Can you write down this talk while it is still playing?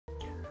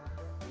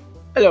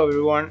Hello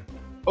everyone,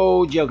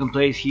 OG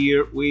Plays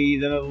here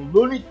with another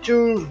Looney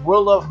Tunes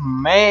World of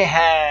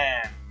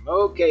Mayhem.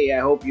 Okay, I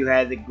hope you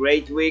had a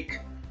great week.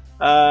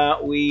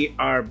 We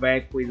are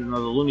back with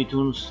another Looney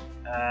Tunes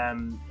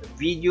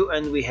video,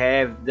 and we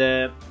have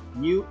the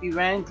new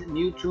event,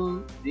 new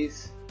tune.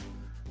 This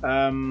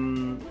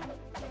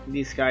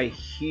guy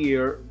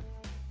here,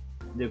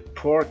 the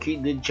Porky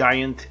the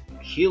Giant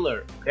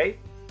Killer. Okay,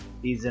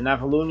 he's an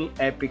Looney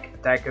epic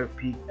attacker,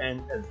 pig,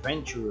 and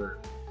adventurer.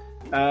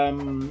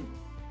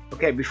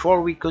 Okay,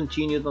 before we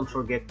continue, don't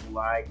forget to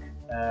like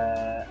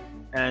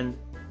and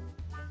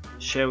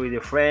share with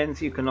your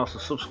friends. You can also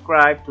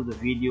subscribe to the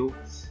video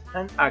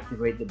and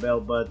activate the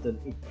bell button.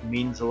 It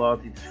means a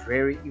lot. It's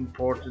very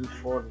important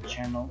for the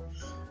channel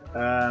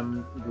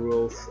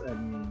growth,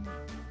 and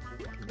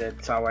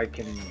that's how I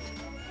can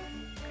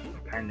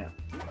kind of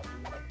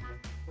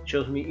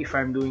shows me if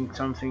I'm doing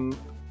something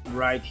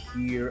right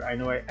here. I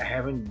know I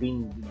haven't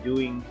been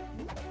doing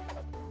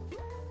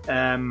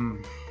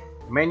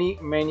many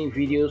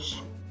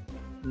videos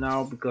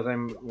now because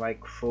I'm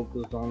like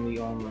focused only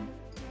on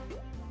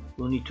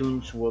Looney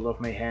Tunes World of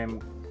Mayhem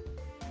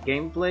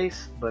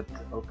gameplays, but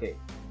okay,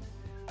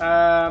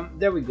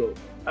 there we go.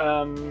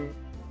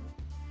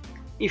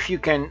 If you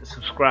can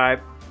subscribe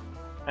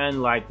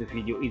and like the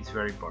video, it's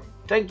very important.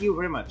 Thank you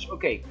very much.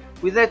 Okay,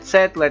 with that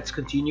said, let's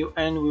continue,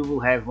 and we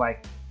will have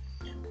like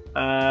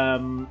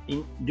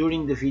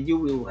during the video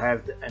we will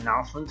have the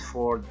announcement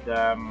for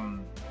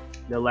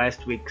the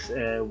last week's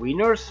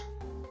winners,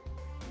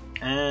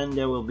 and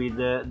there will be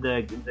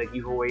the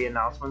giveaway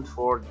announcement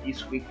for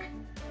this week,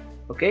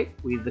 okay,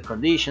 with the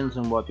conditions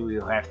and what we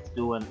will have to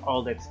do and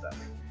all that stuff.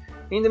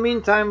 In the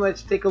meantime,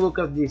 let's take a look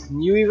at this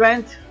new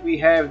event. We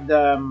have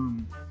the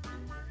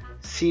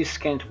Thieves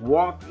Can't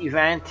Walk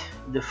event,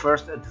 the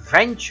first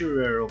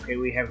adventurer. Okay,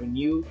 we have a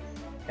new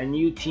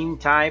team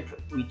type,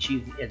 which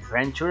is the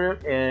adventurer.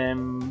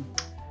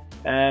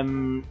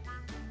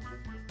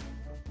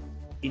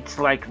 It's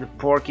like the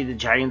Porky the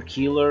Giant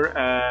Killer.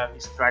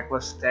 Stragler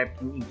stepped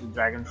into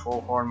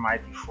Dragonfall Horn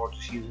Mighty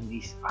Fortress using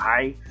this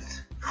eye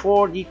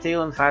for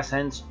detail and fast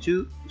hands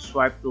to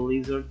swipe the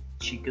lizard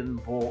chicken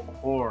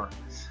horde.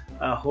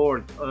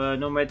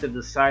 No matter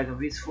the size of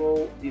his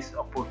foe, this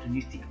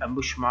opportunistic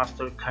ambush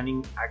master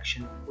cunning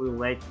action will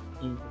let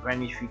him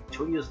vanish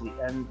victoriously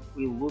and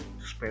will loot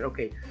to spare.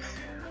 Okay,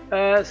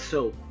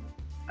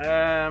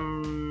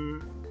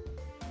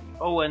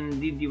 oh, and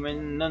did you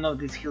mention none of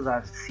these skills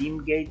are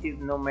theme gated?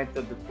 No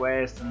matter the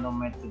quest and no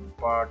matter the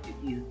part, it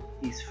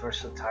is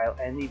versatile.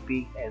 Any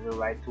pig has the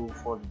right tool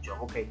for the job.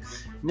 Okay.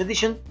 In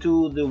addition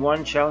to the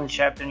one challenge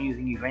chapter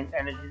using event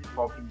energy, the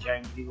Porky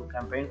Giant Killer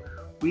campaign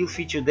will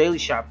feature daily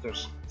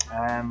chapters.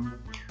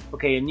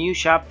 Okay, a new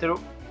chapter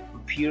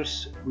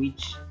appears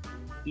which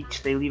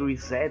each daily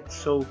reset,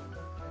 so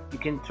you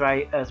can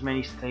try as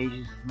many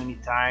stages as many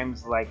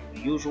times like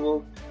the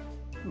usual.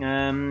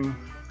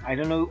 I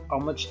don't know how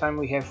much time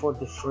we have for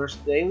the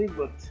first daily,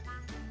 but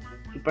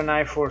keep an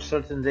eye for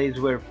certain days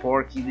where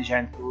Porky the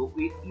Giant Killer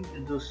will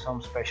introduce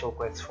some special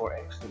quests for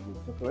extra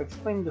loot. Okay, let's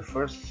explain the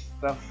first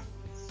stuff.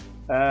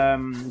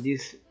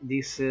 This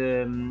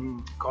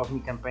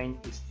cosmic campaign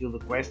is still the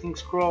questing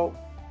scroll.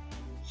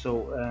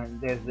 So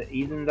there's the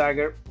hidden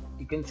dagger.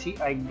 You can see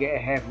I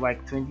have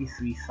like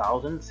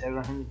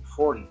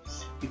 23,740.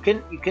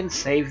 You can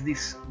save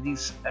this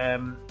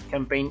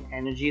campaign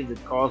energy, the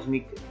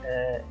cosmic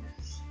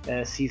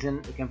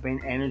season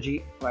campaign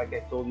energy, like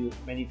I told you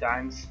many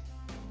times,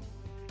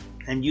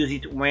 and use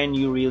it when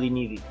you really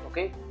need it.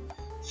 Okay,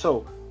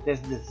 so there's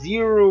the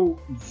 0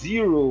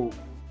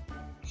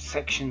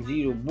 section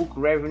 0 book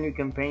revenue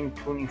campaign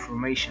tune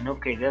information.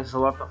 Okay, there's a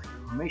lot of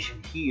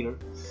information here.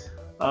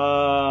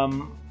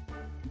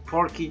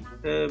 Porky,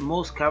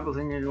 most couples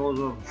in the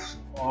world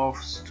of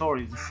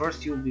stories. The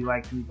first you'll be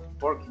like with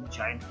Porky the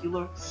Giant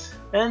Killer,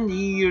 and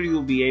here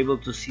you'll be able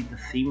to see the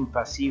theme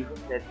passive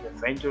that the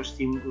adventurers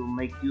team will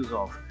make use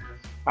of.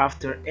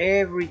 After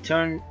every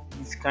turn,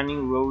 this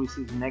cunning row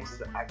receives an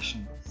extra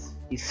action.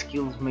 His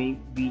skills may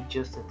be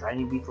just a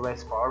tiny bit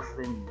less powerful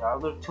than the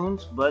other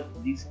tunes, but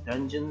this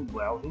dungeon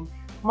delving,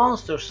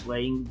 monster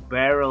slaying,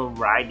 barrel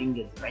riding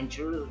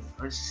adventurers'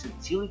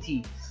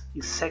 versatility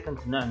is second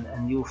to none,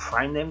 and you'll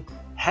find them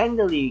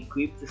handily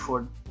equipped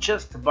for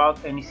just about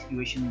any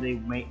situation they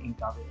may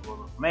encounter in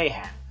World of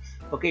Mayhem.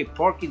 Okay,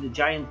 Porky the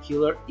Giant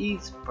Killer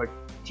is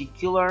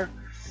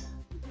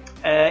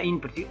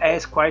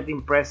has quite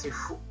impressive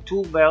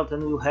tool belt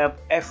and will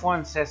help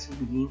F1 Cecil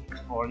begin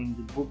exploring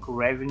the book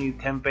revenue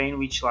campaign,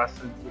 which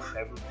lasts until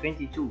February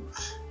 22,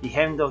 the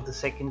end of the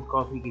second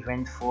cosmic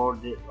event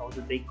of the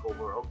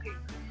takeover. Okay.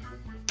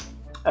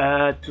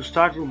 To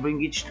start, we'll bring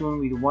each tune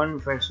with 1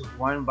 versus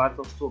 1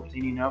 battles to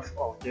obtain enough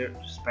of their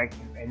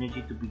respective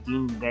energy to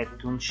begin that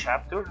tune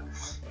chapter.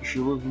 If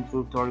you lose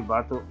introductory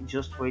battle,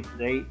 just wait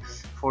today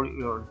for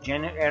your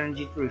general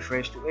energy to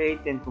refresh to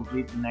 8 and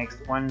complete the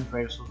next 1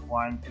 versus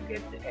 1 to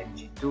get the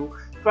energy to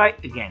try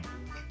again.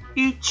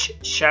 Each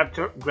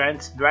chapter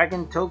grants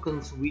dragon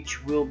tokens,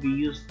 which will be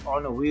used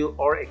on a wheel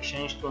or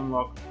exchanged to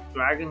unlock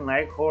dragon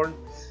leghorn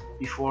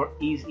before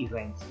each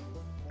event.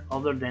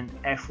 other than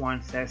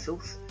F1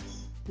 Cecils.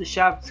 The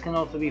shafts can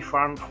also be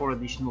farmed for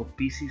additional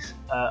pieces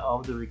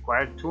of the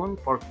required toon,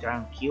 Porky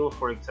Giant Kill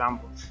for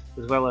example,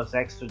 as well as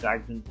extra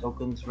diamond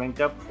tokens rank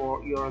up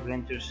for your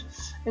adventures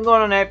and go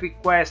on an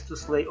epic quest to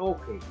slay.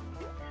 Okay,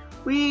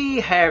 we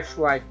have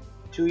like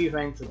 2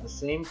 events at the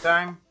same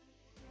time.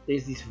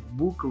 There's this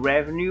book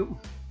revenue.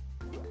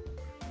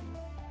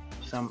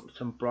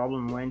 Some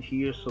problem went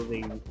here, so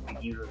they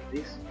give us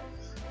this.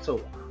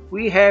 So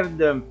we have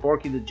the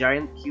Porky the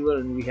Giant Killer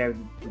and we have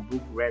the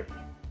book revenue.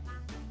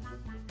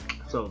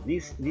 So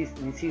this is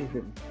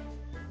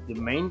the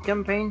main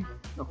campaign.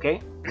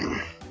 Okay.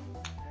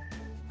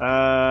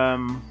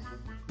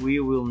 We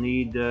will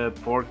need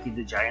Porky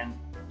the Giant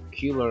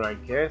Killer, I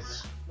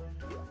guess.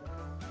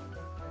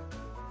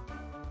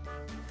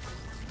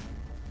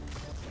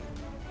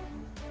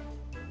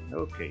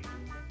 Okay,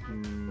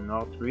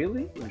 not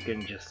really. We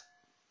can just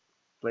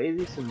play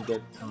this and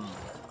get some.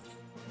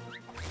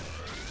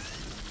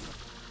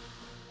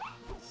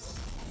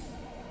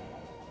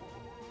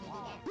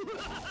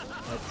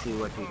 Let's see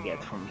what we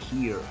get from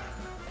here.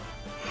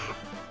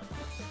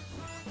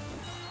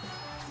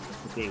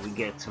 Okay, we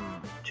get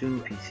some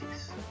toon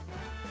pieces.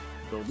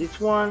 So this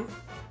one,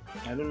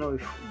 I don't know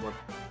if what.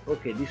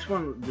 Okay, this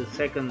one, the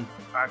second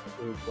pack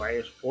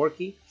requires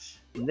Porky,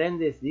 and then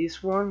there's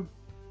this one.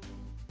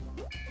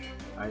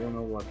 I don't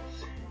know what's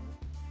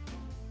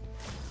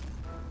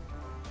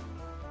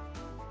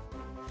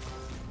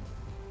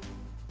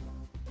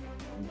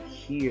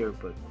here,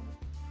 but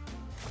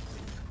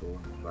let's go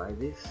and try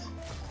this.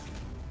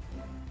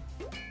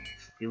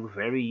 Still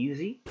very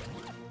easy.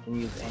 Can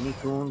use any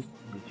toon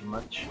pretty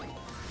much.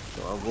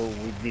 So I'll go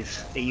with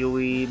this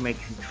AoE,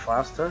 makes it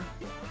faster.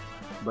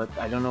 But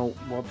I don't know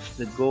what's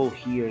the goal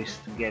here is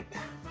to get.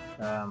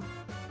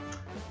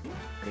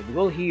 Okay, the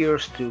goal here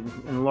is to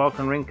unlock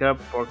and rank up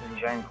Porky and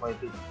Giant Clay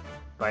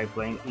by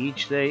playing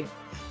each day.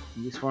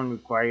 And this one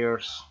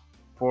requires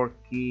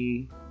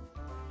Porky.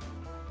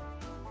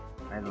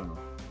 I don't know.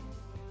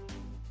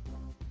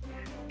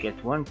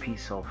 Get 1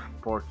 piece of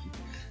Porky.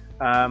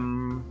 But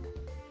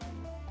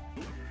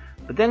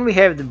then we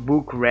have the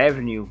book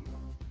revenue.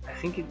 I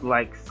think it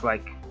likes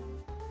like,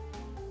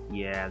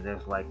 yeah,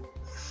 there's like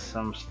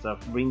some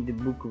stuff. Bring the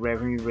book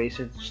revenue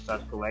racer to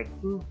start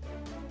collecting.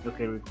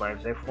 Okay,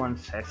 requires F1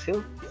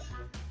 Cecil,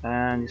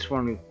 and this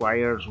one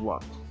requires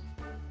what?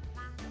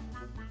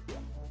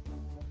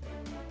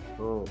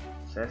 Oh,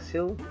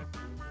 Cecil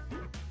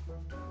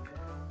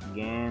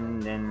again.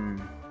 Then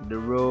the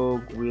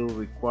rogue will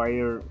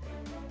require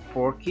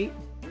Porky.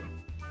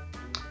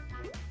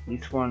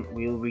 This one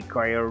will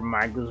require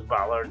Magus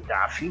Ballard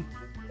Daffy.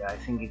 I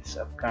think it's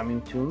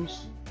upcoming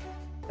tunes.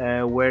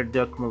 Where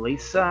Duck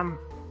Melissa.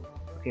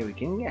 Okay, we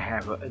can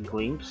have a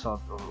glimpse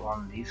of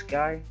on this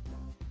guy.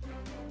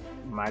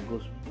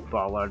 Magus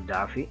Ballard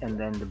Daffy, and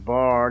then the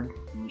Bard,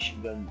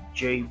 Michigan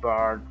J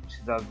Bard.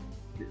 So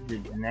the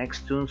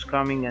next tunes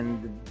coming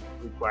and the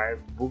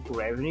required book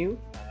revenue.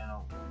 I don't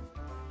know.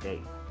 Okay,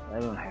 I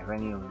don't have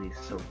any of this,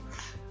 so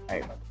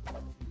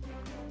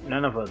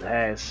none of us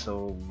has.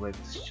 So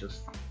let's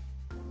just.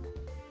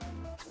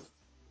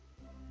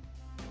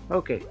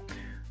 Okay.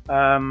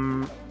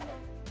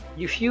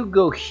 If you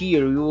go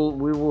here,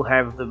 we will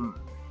have the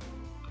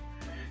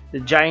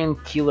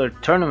Giant Killer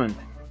tournament.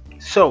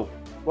 So.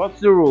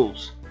 What's the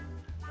rules?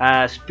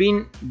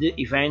 Spin the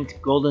event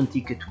golden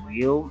ticket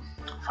wheel,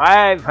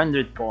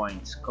 500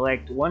 points.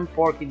 Collect 1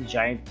 Porky the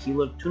Giant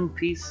Killer toon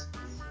piece.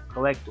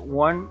 Collect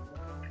 1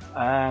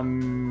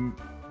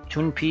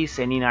 toon piece,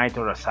 any knight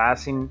or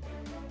assassin,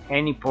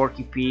 any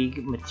Porky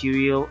Pig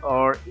material,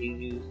 or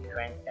use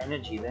event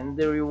energy. Then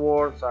the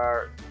rewards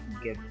are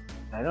get.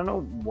 I don't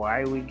know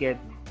why we get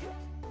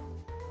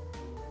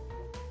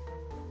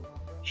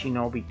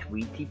Shinobi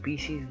Tweety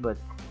pieces, but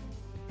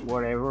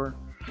whatever.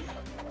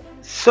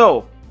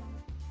 So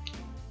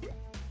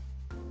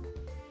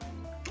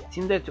it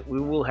seems that we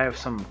will have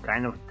some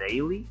kind of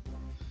daily.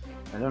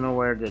 I don't know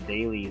where the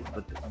daily is,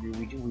 but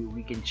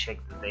we can check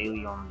the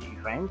daily on the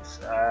events.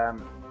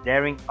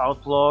 Daring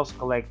Outlaws,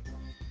 collect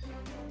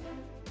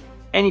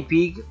any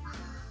pig,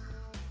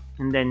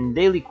 and then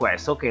daily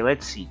quest. Okay,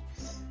 let's see.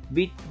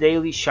 Beat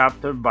daily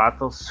chapter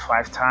battles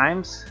 5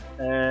 times,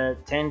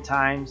 10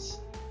 times,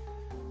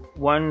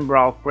 1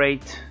 brawl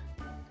crate,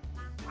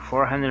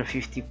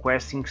 450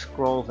 questing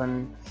scrolls,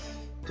 and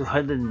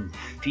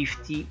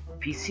 250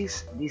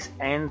 pieces. This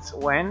ends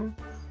when?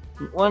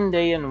 In 1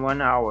 day and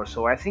 1 hour.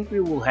 So I think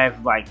we will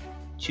have like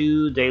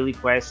 2 daily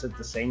quests at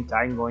the same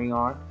time going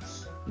on.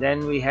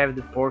 Then we have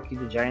the Porky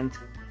the Giant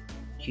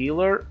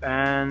Killer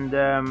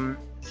and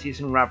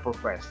season wrapper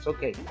quest.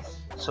 Okay,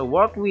 so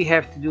what we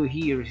have to do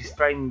here is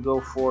try and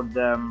go for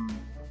the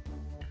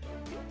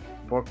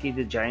Porky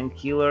the Giant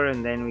Killer,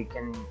 and then we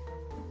can,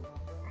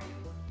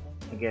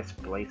 I guess,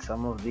 play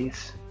some of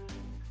this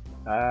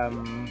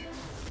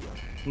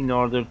in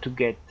order to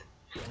get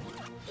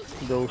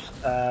those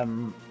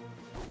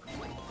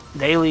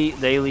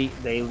daily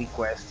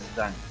quests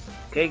done.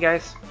 Okay,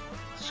 guys.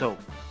 So,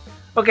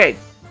 okay,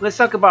 let's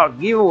talk about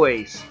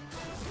giveaways.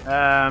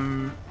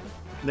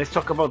 let's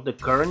talk about the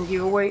current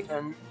giveaway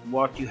and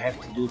what you have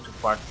to do to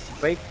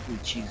participate,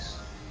 which is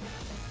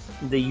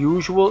the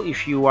usual.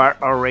 If you are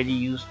already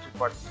used to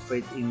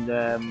participate in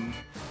the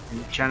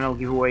channel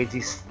giveaways,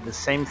 is the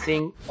same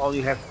thing. All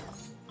you have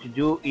to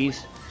do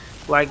is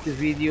like the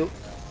video,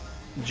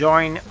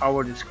 join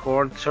our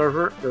Discord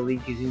server, the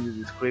link is in the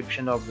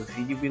description of the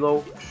video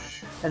below,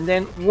 and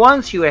then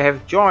once you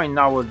have joined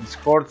our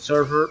Discord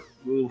server,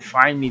 you will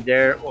find me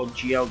there on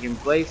GL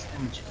Gameplays,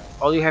 and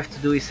all you have to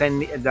do is send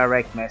me a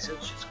direct message.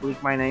 Just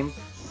click my name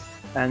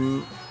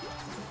and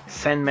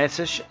send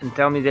message and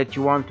tell me that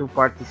you want to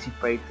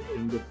participate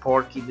in the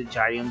Porky the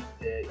Giant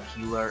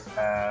Killer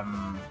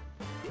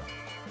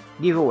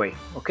giveaway.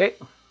 Okay,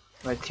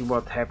 let's see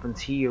what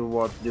happens here.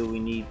 What do we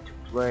need to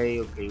play?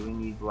 Okay, we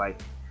need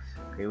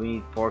we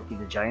need Porky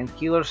the Giant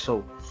Killer.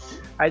 So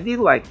I did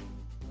like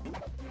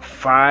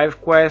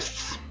 5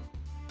 quests,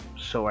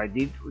 so I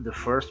did the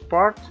first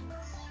part.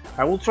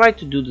 I will try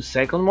to do the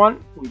second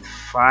one with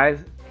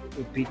 5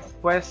 repeated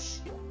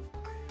quests.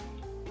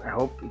 I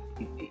hope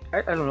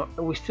I don't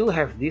know, we still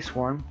have this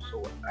one,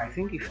 so I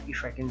think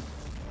if I can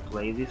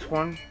play this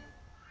one,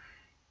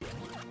 it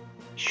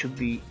should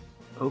be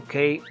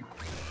okay.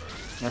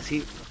 Now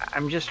see,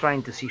 I'm just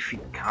trying to see if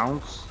it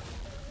counts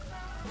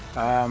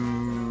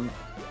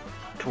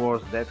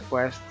towards that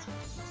quest.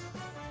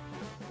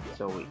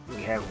 So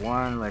we have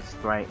 1, let's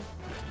try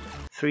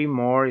 3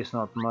 more, it's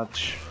not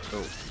much.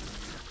 So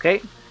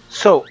okay,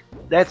 so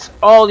that's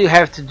all you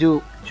have to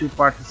do to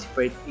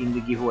participate in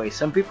the giveaway.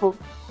 Some people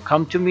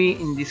come to me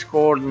in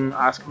Discord and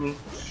ask me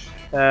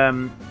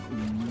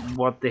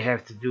what they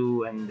have to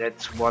do, and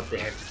that's what they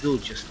have to do.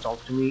 Just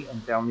talk to me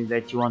and tell me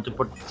that you want to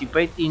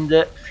participate in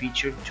the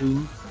featured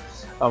tune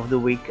of the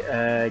week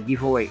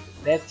giveaway.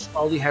 That's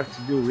all you have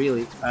to do,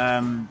 really.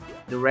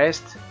 The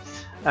rest,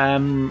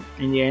 in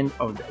the end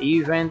of the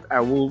event, I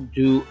will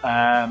do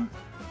a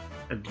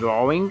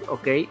drawing,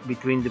 okay,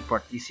 between the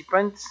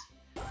participants,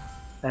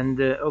 and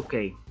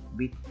okay,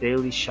 beat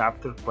daily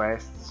chapter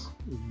quests.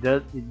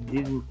 That it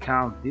didn't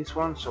count this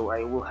one, so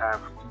I will have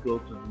to go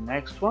to the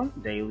next one,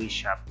 daily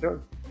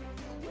chapter,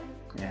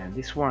 and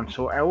this one.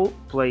 So I will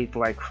play it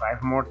like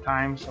 5 more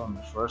times on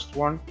the first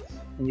one,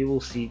 and you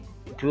will see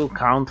it will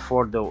count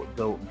for the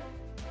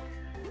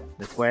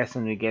quest,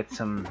 and we get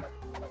some.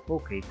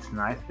 Okay, it's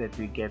nice that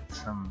we get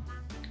some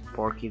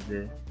Porky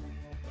the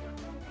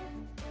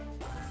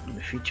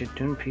featured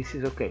tune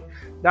pieces. Okay,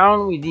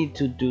 down we need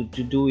to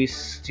do is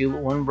steal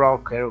 1 brawl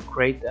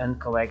crate and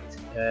collect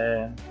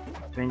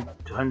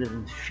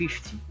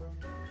 250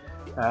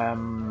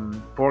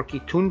 Porky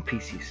tune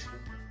pieces.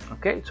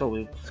 Okay, so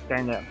it's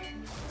kind of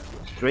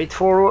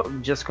straightforward.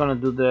 I'm just gonna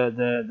do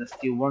the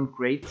steal 1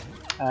 crate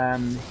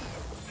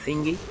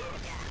thingy,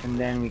 and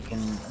then we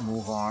can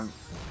move on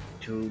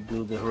to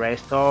do the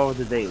rest of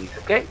the dailies.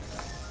 Okay,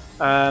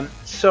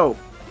 so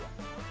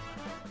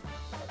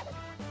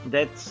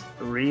that's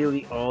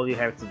really all you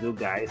have to do,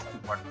 guys, to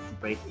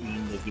participate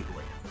in the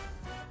giveaway.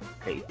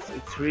 Okay,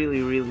 it's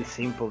really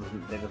simple.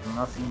 There is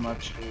nothing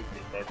much to it.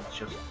 That's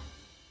just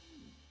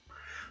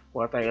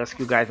what I ask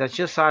you guys. I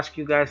just ask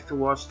you guys to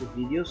watch the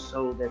videos,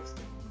 so that's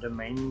the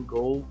main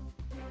goal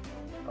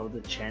of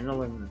the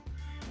channel, and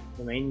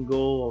the main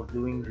goal of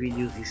doing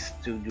videos is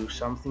to do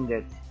something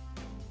that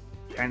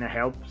kind of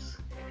helps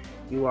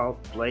you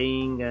out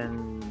playing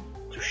and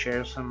to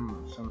share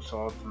some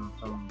thoughts and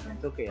some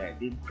events. Okay, I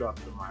did drop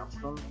the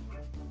milestone.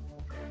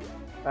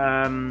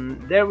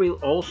 There will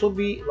also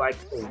be like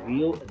a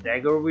wheel, a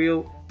dagger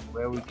wheel,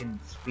 where we can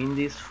spin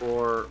this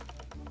for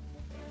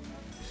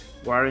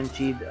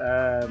guaranteed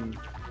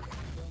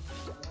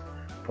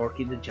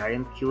Porky the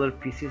Giant Killer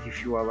pieces.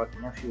 If you are lucky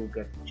enough, you will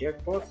get the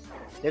jackpot.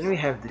 Then we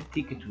have the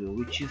ticket wheel,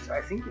 which is,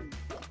 I think,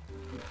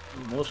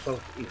 most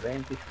of the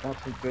event is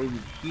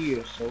concentrated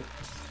here, so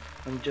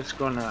I'm just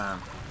gonna.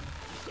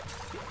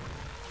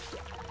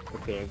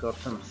 Okay, I got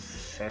some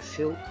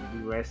Cecil.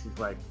 The rest is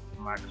like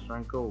Max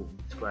Franco.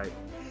 It's like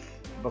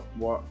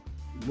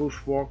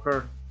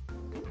Bushwalker.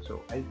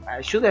 So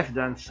I should have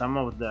done some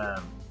of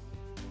the.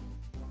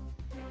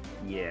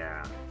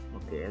 Yeah.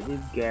 Okay, I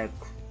did get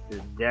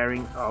the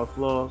Daring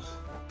Outlaws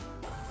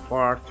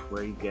part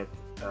where you get.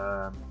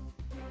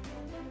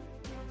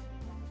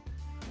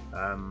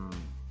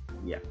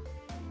 Yeah.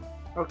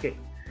 Okay.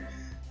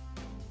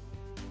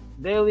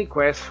 Daily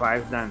quest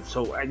 5 done.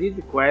 So I did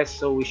the quest,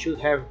 so we should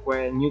have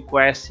a new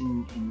quest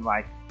in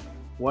like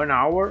 1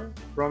 hour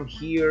from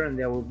here, and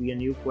there will be a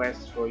new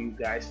quest for you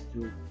guys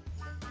to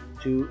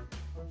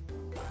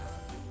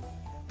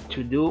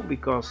do,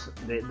 because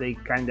they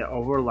kind of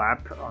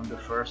overlap on the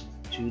first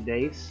 2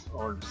 days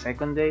or the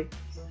second day,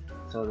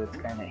 so that's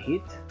kind of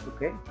hit.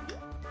 Okay.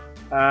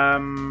 I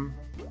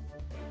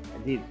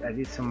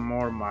did some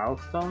more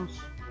milestones,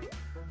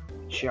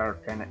 which are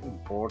kind of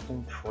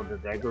important for the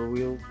dagger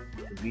wheel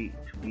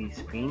to be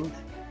spinned.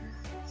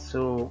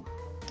 So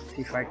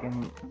see if I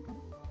can.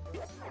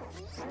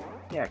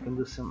 Yeah, I can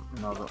do some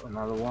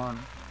another one.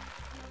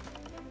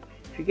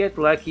 If you get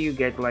lucky, you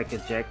get like a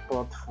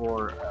jackpot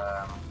for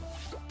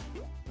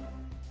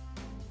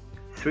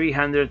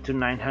 300 to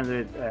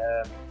 900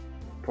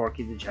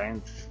 Porky the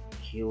Giant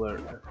Killer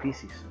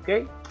pieces.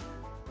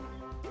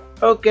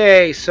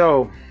 Okay,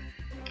 so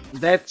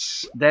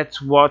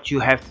that's what you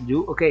have to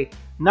do. Okay,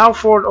 now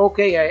for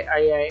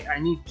I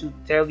need to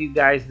tell you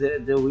guys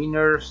the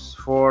winners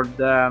for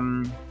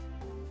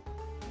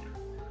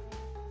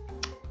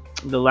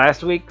the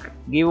last week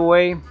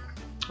giveaway.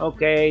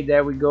 Okay,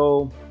 there we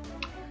go.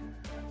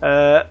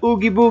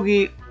 Oogie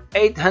Boogie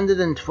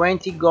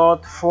 820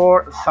 got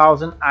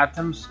 4,000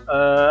 atoms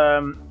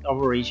of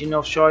origin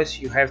of choice.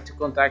 You have to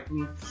contact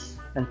me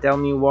and tell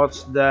me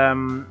what's the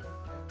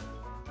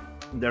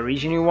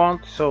region you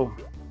want. So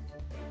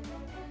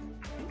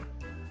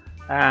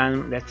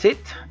and that's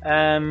it.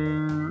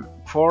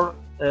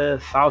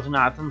 4,000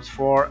 atoms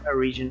for a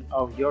region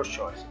of your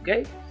choice.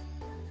 Okay.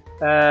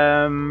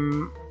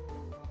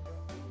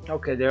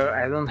 Okay, there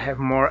I don't have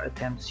more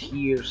attempts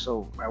here,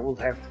 so I will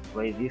have to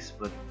play this,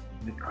 but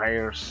it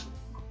requires,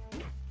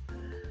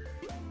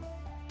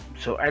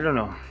 so I don't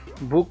know,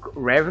 book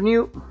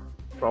revenue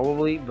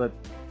probably, but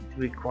it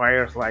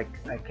requires, like,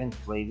 I can't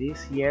play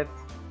this yet.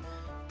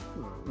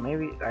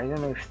 Maybe, I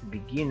don't know if the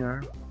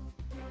beginner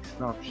is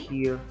not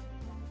here.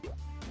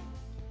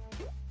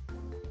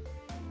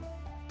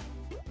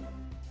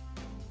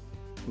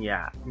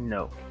 Yeah,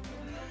 no,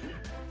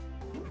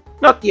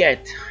 not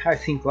yet, I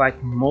think,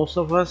 like most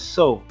of us.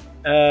 So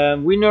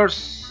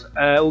winners,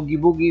 Oogie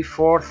Boogie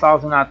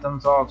 4,000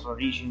 atoms of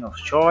origin of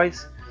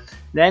choice.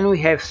 Then we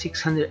have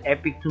 600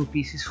 epic tune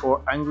pieces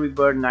for Angry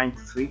Bird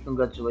 93.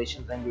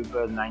 Congratulations, Angry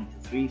Bird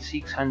 93.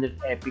 600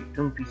 epic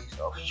tune pieces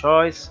of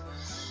choice.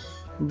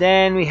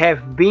 Then we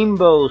have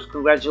Bimbos.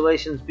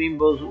 Congratulations,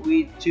 Bimbos,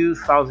 with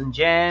 2,000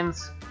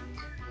 gems.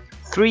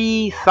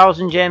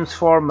 3,000 gems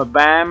for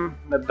Mabam.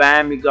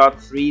 Mabam, you got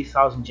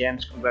 3,000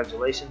 gems,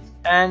 congratulations.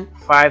 And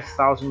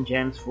 5,000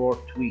 gems for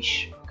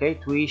Twish. Okay,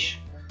 Twish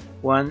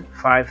won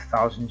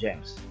 5,000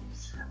 gems.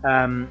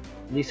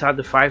 These are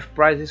the 5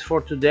 prizes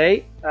for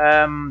today.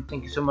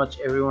 Thank you so much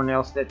everyone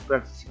else that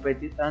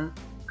participated, and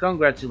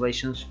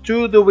congratulations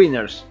to the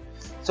winners.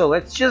 So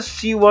let's just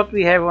see what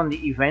we have on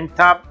the event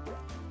tab.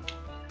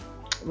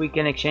 We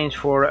can exchange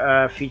for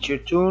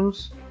featured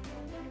tunes.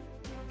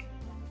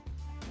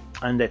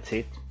 And that's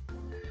it.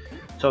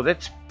 So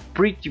that's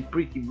pretty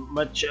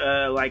much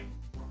like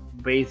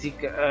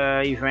basic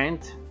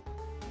event,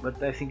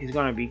 but I think it's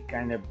gonna be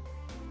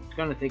it's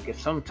gonna take us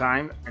some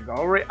time.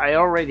 I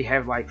already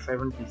have like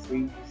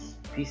 73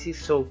 pieces,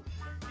 so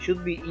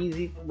should be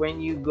easy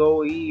when you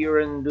go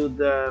here and do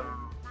the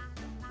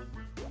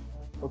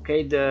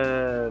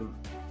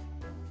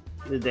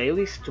the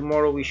dailies.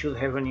 Tomorrow we should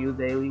have a new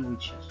daily,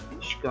 which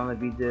is gonna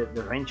be the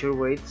venture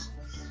weights.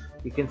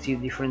 You can see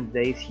different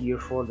days here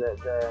for the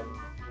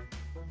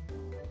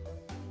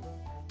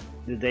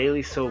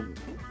daily, so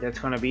that's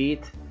gonna be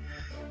it.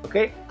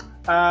 Okay,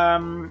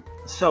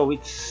 so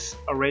it's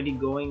already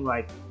going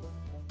like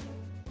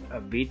a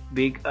bit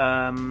big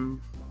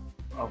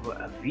of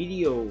a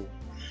video.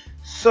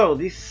 So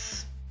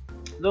this,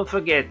 don't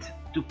forget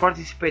to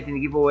participate in the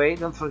giveaway,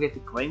 don't forget to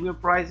claim your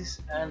prizes,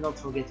 and don't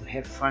forget to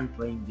have fun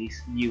playing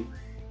this new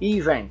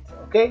event.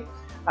 Okay,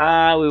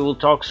 we will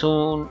talk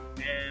soon,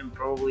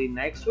 probably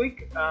next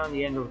week on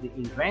the end of the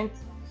event.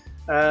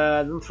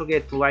 Don't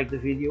forget to like the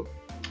video,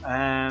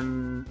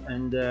 and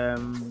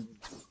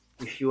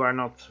if you are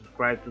not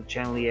subscribed to the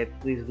channel yet,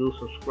 please do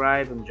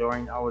subscribe and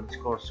join our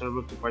Discord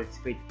server to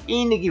participate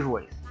in the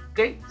giveaways.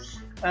 Okay,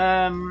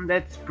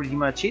 that's pretty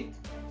much it.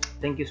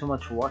 Thank you so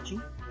much for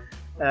watching.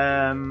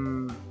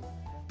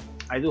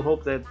 I do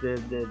hope that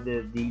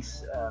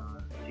this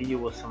video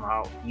was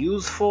somehow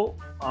useful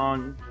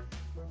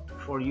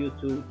for you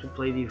to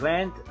play the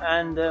event,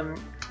 and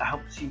I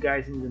hope to see you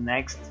guys in the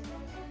next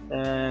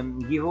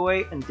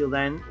giveaway. Until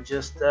then,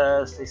 just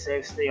stay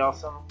safe, stay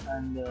awesome,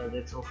 and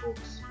that's all,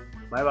 folks.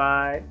 Bye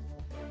bye.